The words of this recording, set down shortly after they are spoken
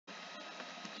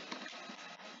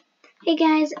Hey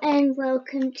guys, and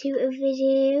welcome to a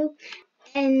video,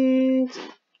 and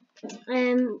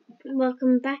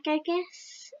welcome back, I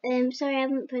guess. Sorry I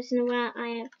haven't posted in a while. I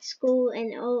have school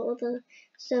and all other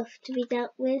stuff to be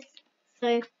dealt with,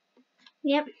 so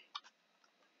yep.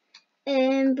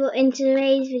 But in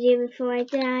today's video, before I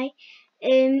die,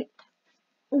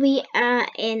 we are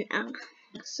in our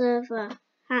server.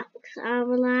 Hacks are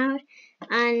allowed,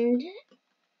 and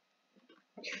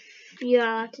you are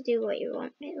allowed to do what you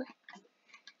want, really.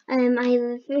 I have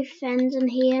a few friends in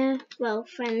here. Well,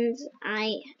 friends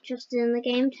I trusted in the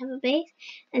game to have a base,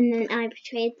 and then I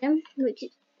betrayed them, which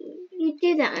is, you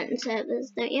do that on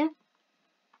servers, don't you?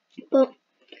 But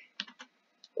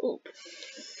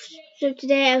so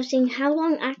today I was seeing how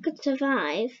long I could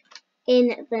survive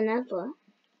in the Nether.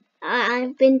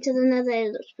 I've been to the Nether.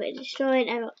 It looks pretty destroyed.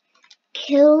 I got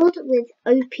killed with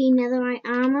OP netherite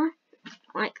armor,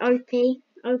 like OP,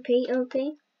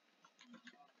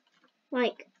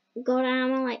 like God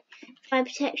armor, like 5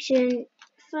 protection,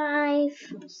 5,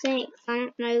 6, I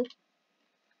don't know,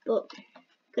 but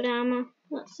good armor,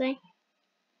 let's say.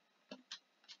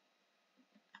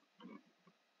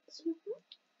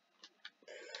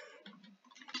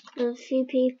 There's a few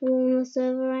people on the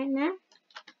server right now.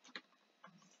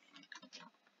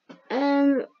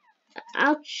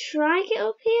 I'll try get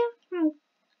up here. I'm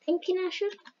thinking I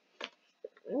should,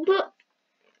 but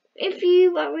if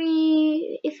you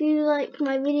like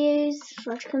my videos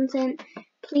 / content,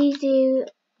 please do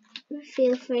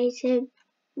feel free to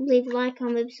leave a like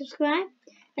and maybe subscribe.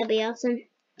 That'd be awesome.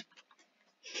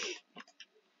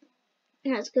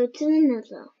 Let's go to the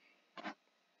Nether.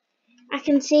 I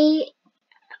can see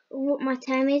what my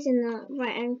time is in the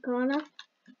right hand corner.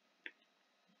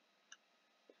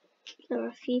 There are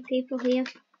a few people here.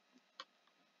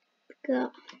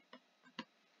 Got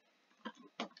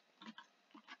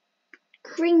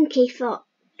Crinky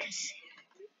Fox.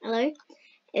 Hello.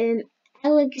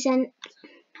 Alexent.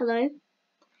 Hello.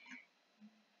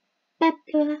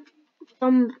 Pepper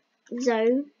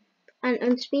Bomzo and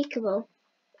Unspeakable.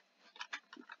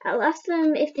 I'll ask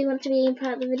them if they want to be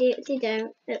part of the video. If they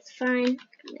don't, that's fine. Can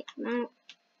make them out.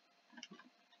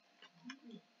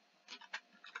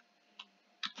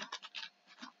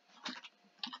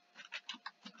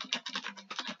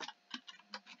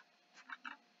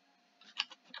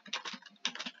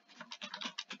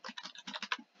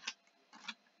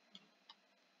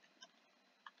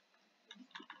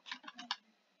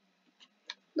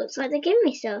 Looks like they're giving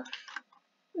me stuff.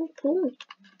 Oh, cool.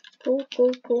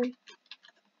 Cool.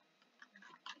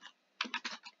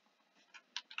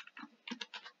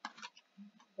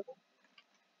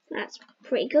 That's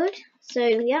pretty good. So,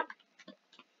 yep.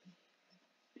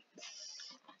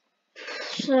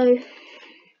 So,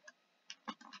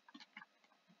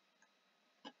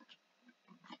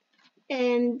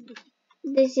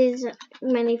 this is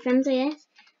many friends, I guess.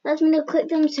 Let's me click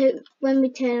them so when we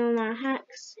turn on our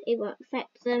hacks, it won't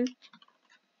affect them.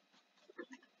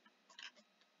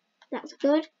 That's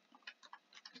good.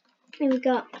 And we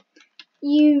got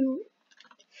you're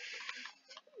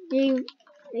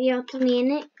Tommy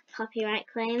in it. Copyright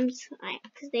claims, like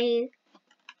they.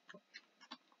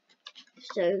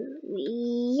 So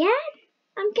yeah,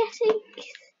 I'm guessing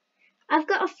I've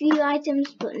got a few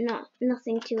items, but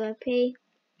nothing too OP.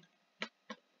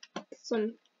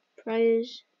 Some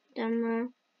pros down there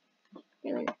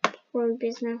doing pro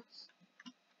business.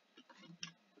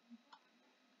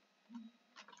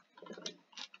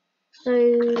 So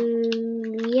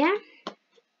yeah,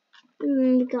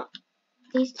 we got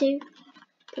these two,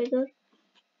 pretty good.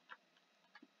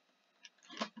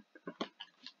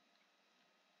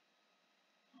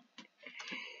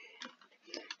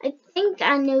 I think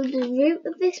I know the route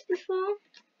of this before.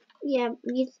 Yeah,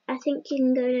 I think you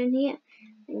can go down here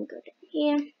and go down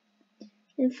here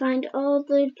and find all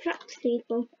the trapped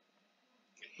people.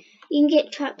 You can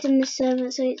get trapped in the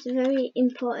server, so it's very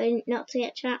important not to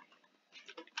get trapped.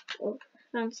 Oh,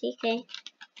 found CK.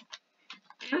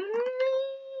 Hi.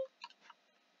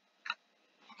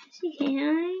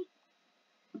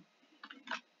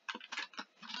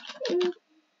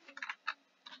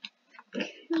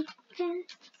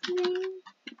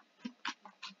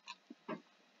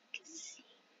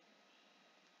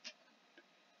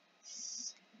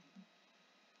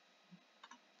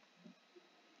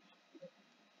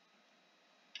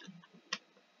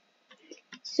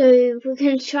 So we're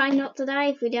going to try not to die.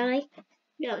 If we die,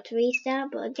 we have to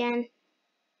restart, but again,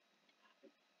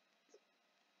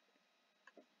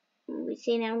 we've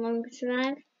seen how long we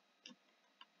survive.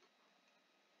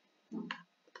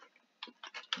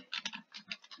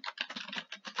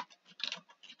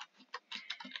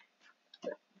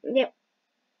 Yep.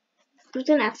 I was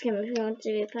gonna ask him if he wanted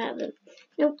to be a part of it.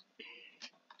 Nope.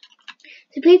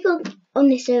 So people on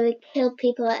this server kill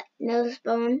people at no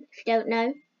spawn, if you don't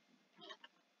know.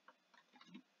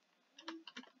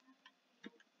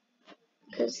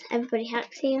 Because everybody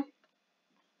hacks here.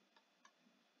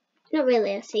 Not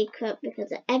really a secret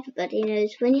because everybody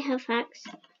knows when you have hacks,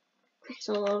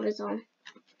 crystal ore is on.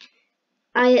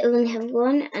 I only have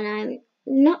one and I'm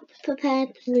not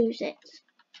prepared to lose it.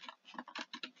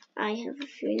 I have a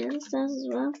few nether stars as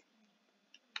well.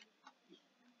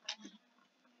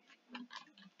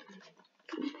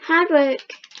 Hard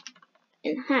work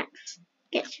and hacks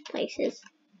gets you places.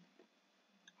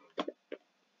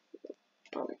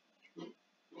 Polly.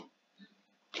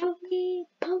 Polly,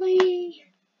 Polly,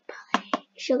 Polly.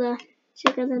 Sugar,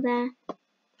 sugar there.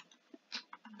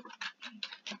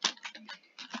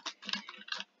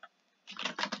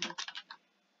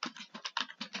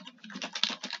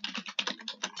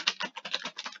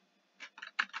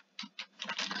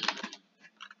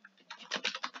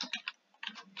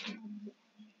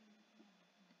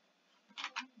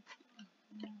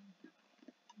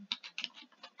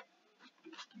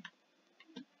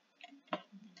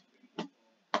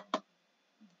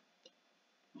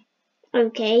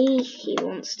 Okay, he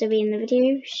wants to be in the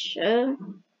video, sure.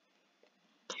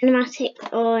 Cinematic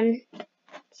on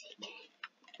CK.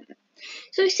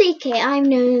 So CK, I've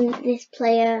known this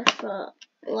player for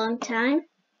a long time.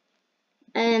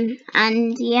 And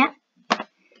yeah,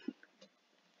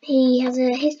 he has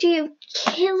a history of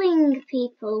killing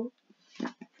people.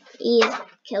 He has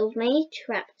killed me,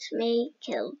 trapped me,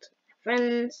 killed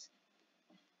friends.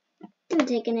 Didn't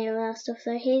take any of our stuff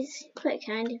though. He's quite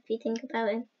kind if you think about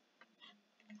him.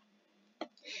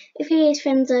 If his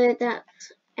friends are that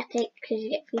epic because you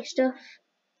get free stuff.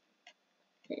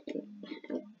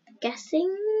 I'm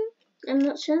guessing. I'm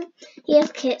not sure. He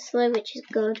has kits though, which is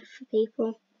good for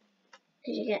people.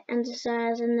 Because you get ender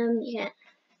in them, you get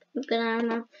good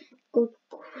armor, good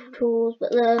tools,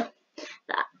 but the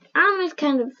armor is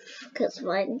kind of cuts of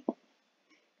lightning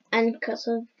and cuts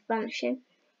of vanishing,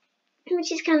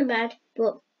 which is kind of bad,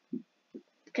 but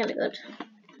kind of good.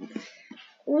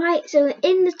 Right, so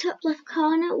in the top left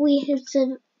corner, we have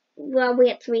we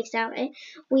had to restart it.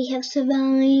 We have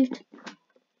survived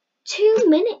 2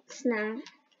 minutes now.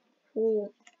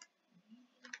 Ooh.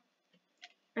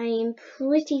 I am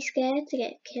pretty scared to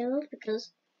get killed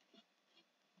because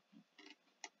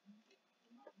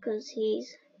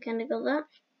he's kind of got that,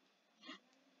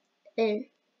 and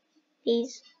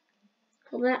he's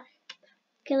got that.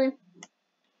 Kill him.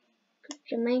 Good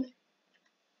job, mate.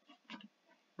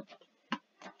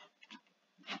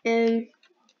 Who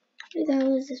the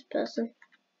hell is this person?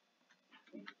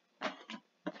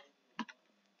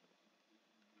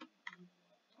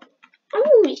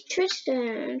 Oh, it's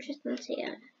Tristan. Tristan's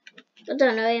here. I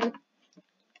don't know him.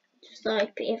 Just thought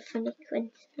it'd be a funny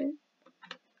coincidence.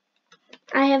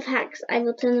 I have hacks. I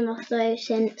will turn them off though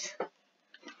since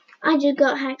I just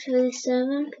got hacks for this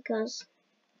server because,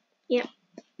 yeah.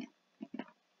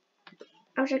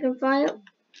 I wish I could find it,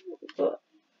 but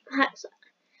hacks.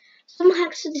 Some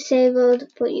hacks are disabled,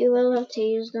 but you will have to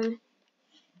use them.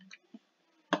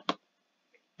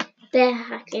 They're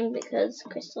hacking because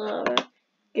crystal ore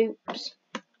dupes.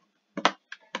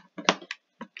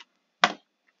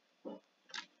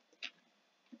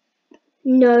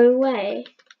 No way.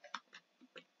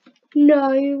 No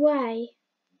way.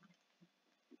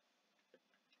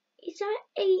 Is that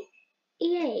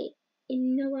 8E8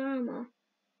 in no armor?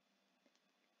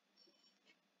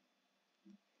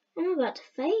 I'm about to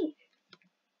faint.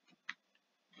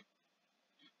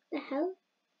 The hell?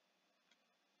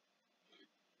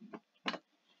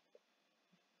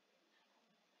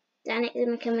 Dan, it's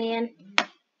gonna come again.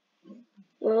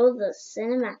 Roll the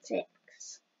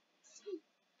cinematics.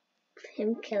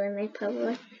 Him killing me,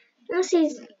 probably. Unless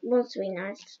he wants to be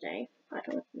nice today. I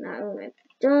don't know. Maybe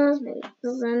he does, maybe he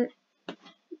doesn't.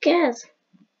 Who cares?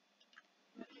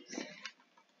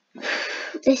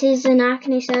 This is an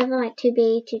Arkany server, like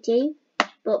 2B, 2T,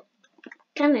 but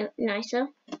kind of nicer.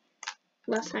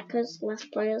 Less hackers, less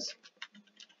players.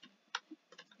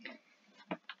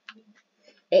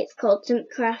 It's called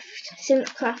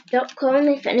simpcraft.com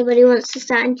if anybody wants to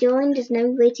start and join. There's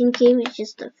no waiting queue, it's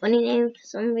just a funny name for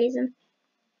some reason.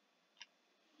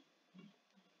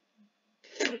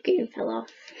 Game fell off.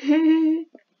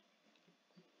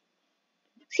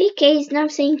 CK is now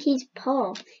saying he's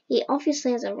poor. He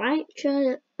obviously has a right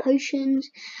to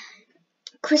potions,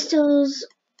 crystals,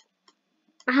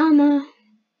 armor,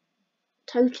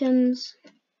 totems.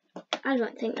 I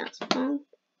don't think that's wrong.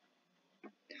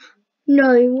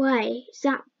 No way. Is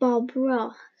that Bob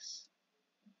Ross?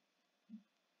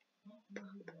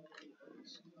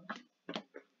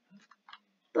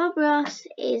 Bob Ross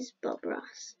is Bob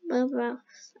Ross. Bob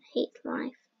Ross hates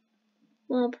life.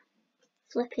 Bob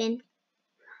flipping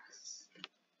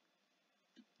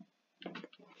Ross.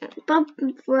 Bob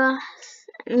Ross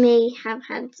and me have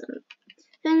had some.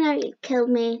 Don't know you killed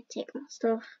me, take my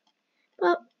stuff.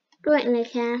 But don't really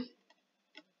care.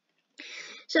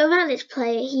 So about this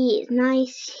player, he is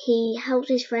nice. He helps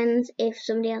his friends. If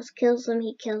somebody else kills them,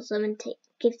 he kills them and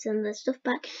gives them their stuff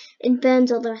back and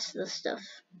burns all the rest of the stuff.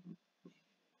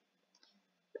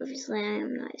 Obviously, I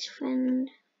am not his friend.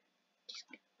 Just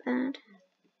bad.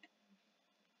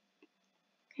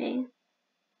 Okay.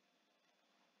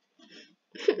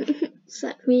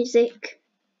 Sad music.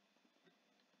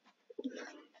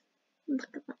 Look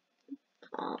at that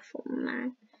awful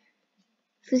man.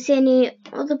 If there's any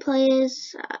other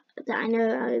players that I know,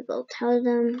 I will tell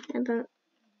them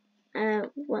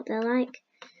about what they're like,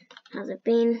 how they've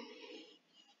been,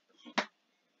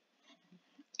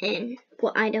 and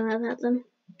what I know about them.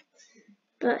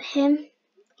 But him,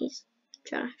 he's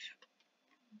trash.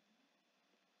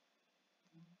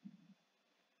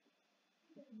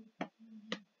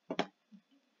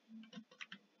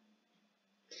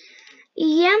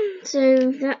 Yeah,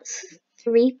 so that's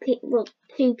 2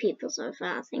 people so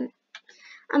far, I think.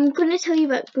 I'm gonna tell you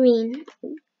about Green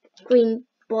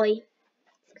Boy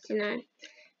 69,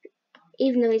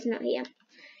 even though he's not here.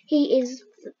 He is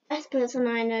the best person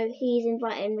I know. He's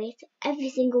invited me to every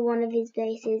single one of his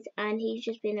bases, and he's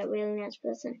just been a really nice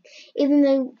person. Even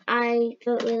though I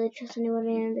don't really trust anyone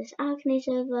in this Arcane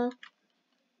server,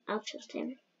 I'll trust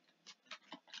him.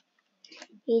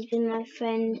 He's been my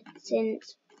friend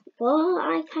since what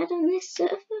I've had on this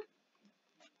server.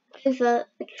 Over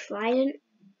a trident.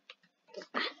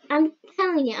 I'm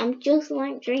telling you, I'm just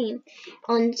like Dream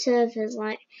on servers.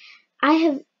 Like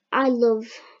I love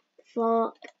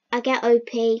Fork. I get OP,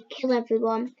 kill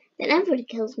everyone, then everybody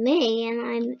kills me, and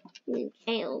I'm in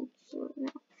jail. So,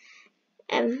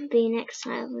 being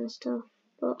exiled and stuff.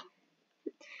 But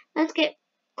let's get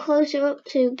closer up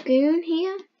to Goon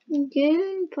here.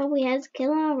 Goon probably has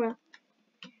kill aura.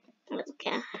 Let's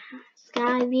get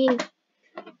Sky View.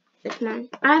 This man.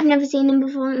 I've never seen him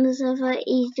before on the server.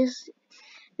 He's just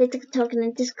basically talking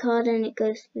in Discord and it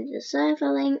goes through the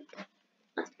server link.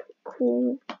 That's pretty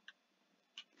cool.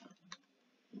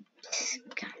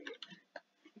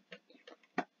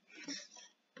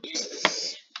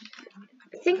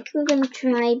 I think I'm gonna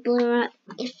try blur up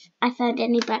if I found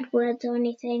any bad words or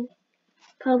anything.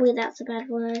 Probably that's a bad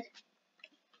word.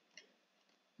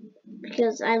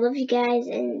 Because I love you guys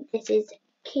and this is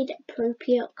kid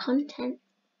appropriate content.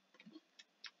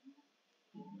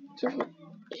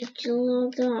 Just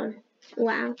logged on.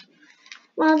 Wow.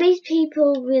 Well, these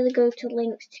people really go to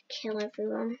links to kill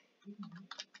everyone.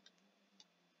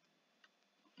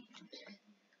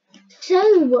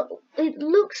 So, it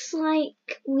looks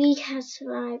like we have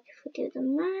survived, if we do the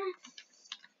math.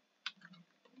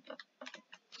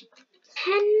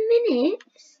 10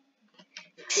 minutes?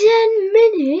 10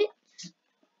 minutes?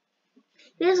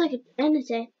 Feels like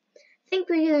eternity. I think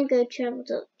we're gonna go travel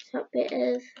to the top bit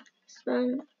of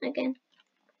spawn again.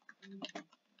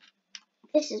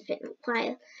 This has been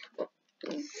quiet.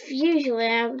 Usually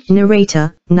I would...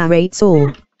 Narrator narrates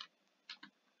all.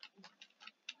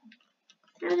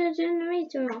 How do I turn the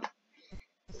narrator off?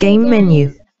 Game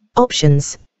menu.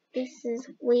 Options. This is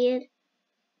weird.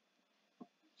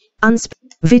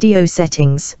 Video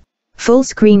settings. Full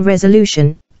screen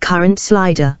resolution. Current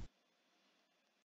slider.